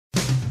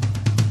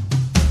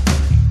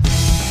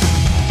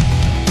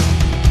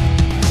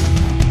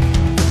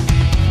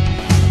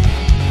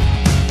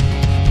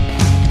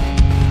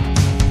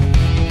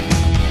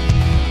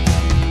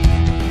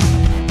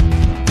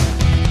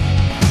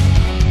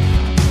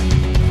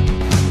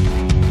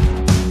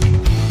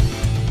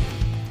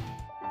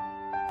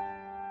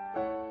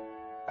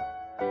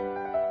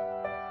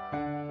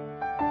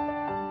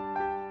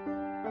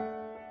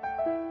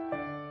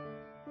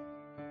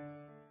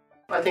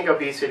I think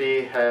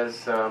obesity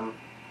has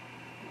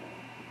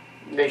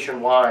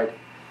nationwide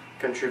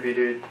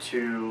contributed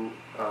to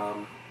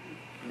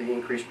the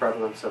increased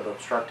prevalence of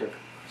obstructive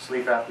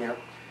sleep apnea.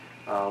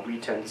 We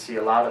tend to see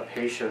a lot of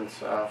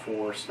patients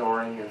for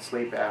snoring and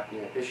sleep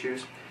apnea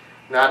issues.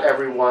 Not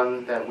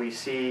everyone that we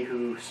see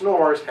who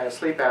snores has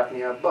sleep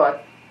apnea,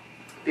 but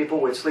people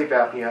with sleep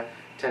apnea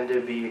tend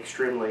to be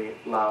extremely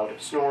loud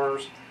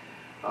snorers.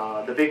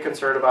 The big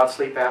concern about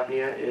sleep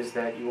apnea is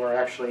that you are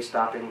actually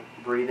stopping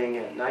breathing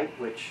at night,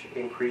 which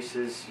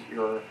increases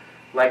your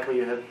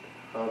likelihood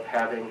of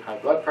having high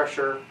blood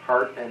pressure,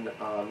 heart and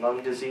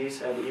lung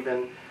disease, and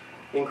even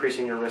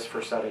increasing your risk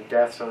for sudden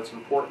death. So it's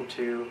important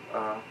to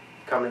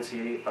come and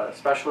see a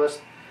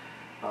specialist.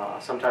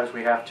 Sometimes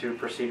we have to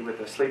proceed with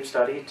a sleep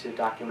study to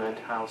document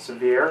how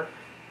severe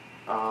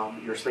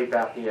your sleep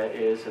apnea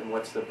is and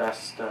what's the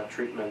best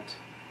treatment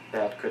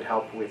that could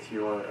help with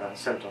your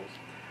symptoms.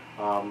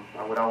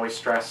 I would always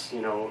stress,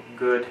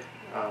 good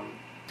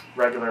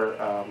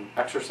regular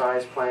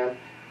exercise plan.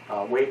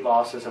 Weight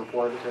loss is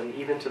important, and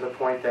even to the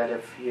point that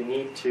if you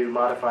need to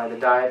modify the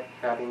diet,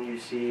 having you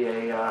see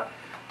a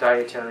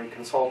dietary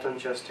consultant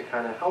just to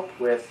kind of help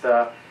with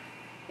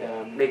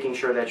making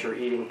sure that you're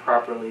eating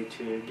properly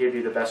to give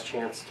you the best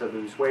chance to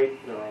lose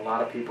weight. There are a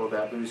lot of people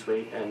that lose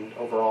weight and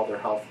overall their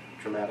health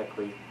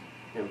dramatically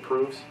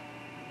improves.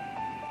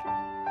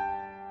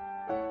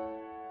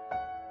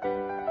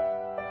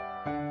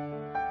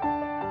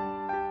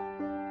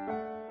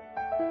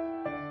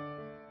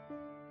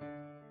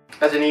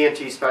 As an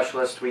ENT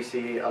specialist, we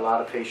see a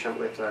lot of patients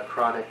with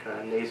chronic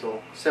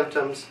nasal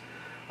symptoms,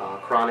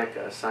 chronic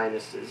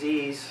sinus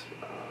disease,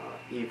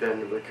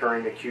 even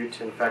recurring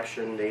acute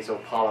infection, nasal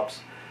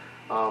polyps.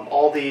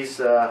 All these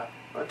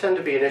tend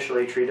to be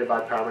initially treated by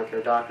primary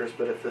care doctors,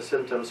 but if the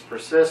symptoms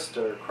persist,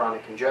 or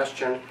chronic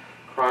congestion,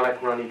 chronic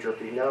runny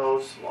drippy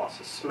nose, loss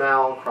of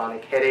smell,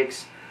 chronic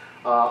headaches,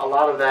 a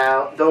lot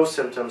of those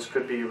symptoms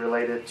could be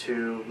related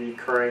to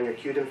recurring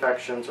acute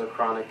infections or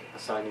chronic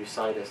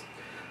sinusitis.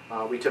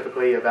 We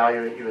typically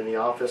evaluate you in the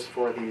office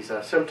for these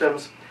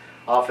symptoms.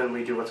 Often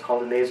we do what's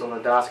called a nasal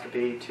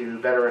endoscopy to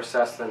better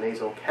assess the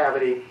nasal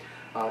cavity.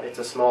 It's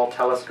a small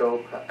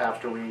telescope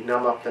after we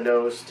numb up the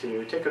nose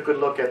to take a good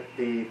look at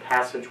the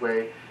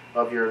passageway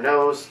of your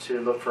nose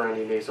to look for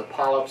any nasal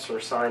polyps or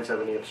signs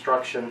of any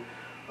obstruction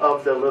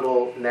of the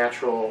little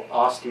natural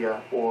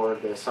ostia or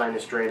the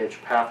sinus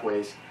drainage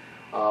pathways,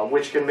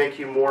 which can make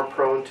you more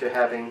prone to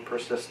having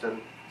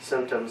persistent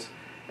symptoms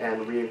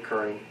and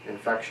reoccurring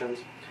infections.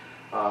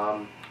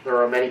 There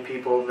are many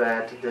people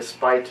that,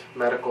 despite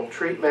medical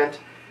treatment,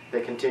 they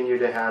continue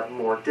to have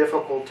more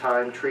difficult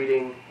time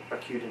treating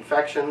acute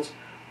infections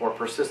or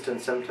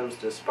persistent symptoms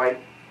despite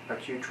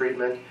acute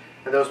treatment,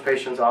 and those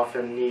patients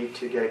often need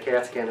to get a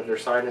CAT scan of their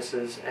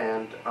sinuses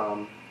and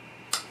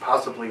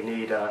possibly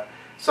need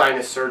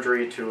sinus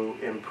surgery to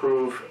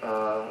improve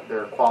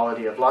their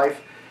quality of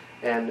life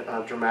and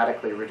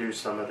dramatically reduce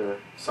some of their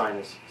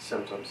sinus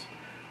symptoms.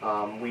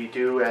 We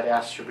do at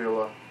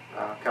Ashtabula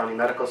County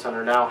Medical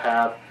Center now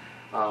have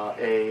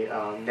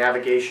a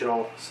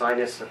navigational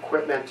sinus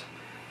equipment.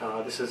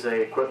 This is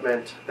a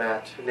equipment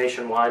that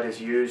nationwide is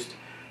used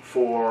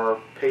for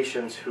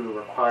patients who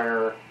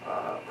require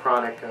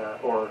chronic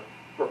or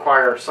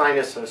require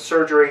sinus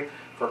surgery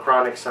for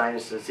chronic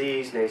sinus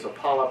disease, nasal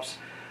polyps,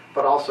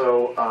 but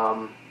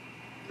also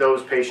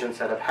those patients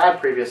that have had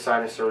previous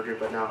sinus surgery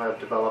but now have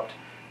developed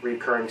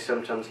recurring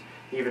symptoms,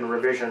 even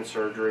revision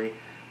surgery,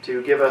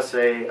 to give us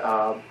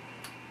a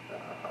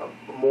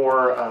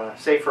more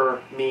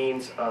safer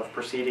means of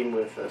proceeding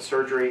with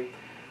surgery.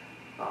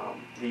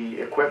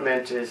 The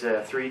equipment is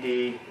a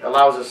 3D,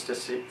 allows us to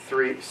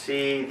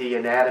see the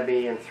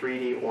anatomy in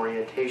 3D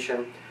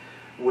orientation,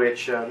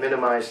 which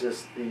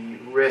minimizes the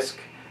risk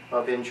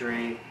of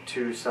injury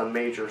to some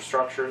major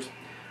structures.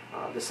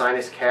 The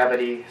sinus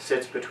cavity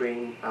sits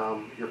between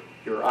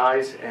your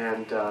eyes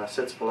and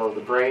sits below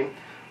the brain.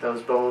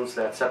 Those bones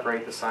that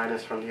separate the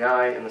sinus from the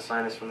eye and the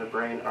sinus from the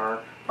brain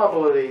are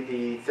probably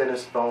the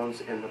thinnest bones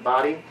in the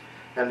body,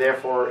 and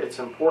therefore it's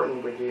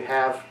important when you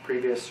have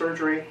previous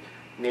surgery,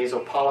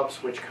 nasal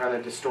polyps which kind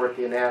of distort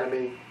the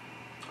anatomy,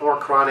 or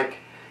chronic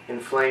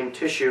inflamed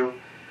tissue,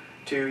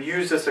 to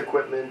use this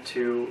equipment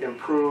to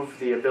improve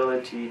the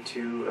ability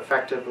to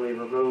effectively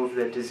remove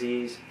the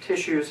diseased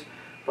tissues,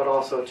 but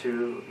also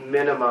to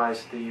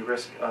minimize the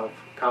risk of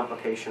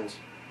complications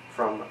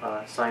from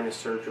sinus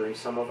surgery,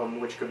 some of them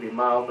which could be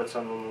mild, but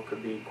some of them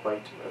could be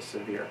quite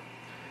severe.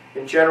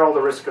 In general,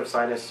 the risk of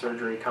sinus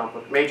surgery,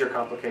 major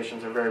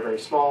complications, are very, very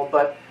small,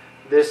 but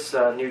this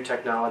new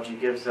technology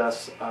gives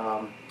us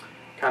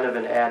kind of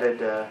an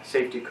added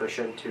safety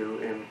cushion to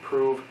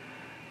improve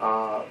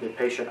the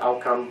patient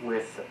outcome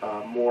with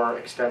more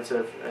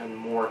extensive and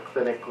more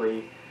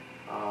clinically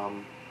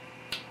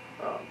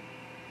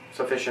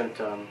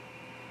sufficient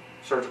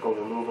surgical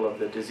removal of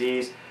the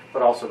disease,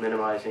 but also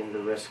minimizing the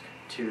risk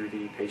to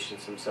the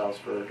patients themselves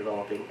for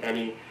developing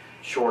any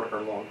short or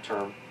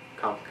long-term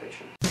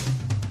complications.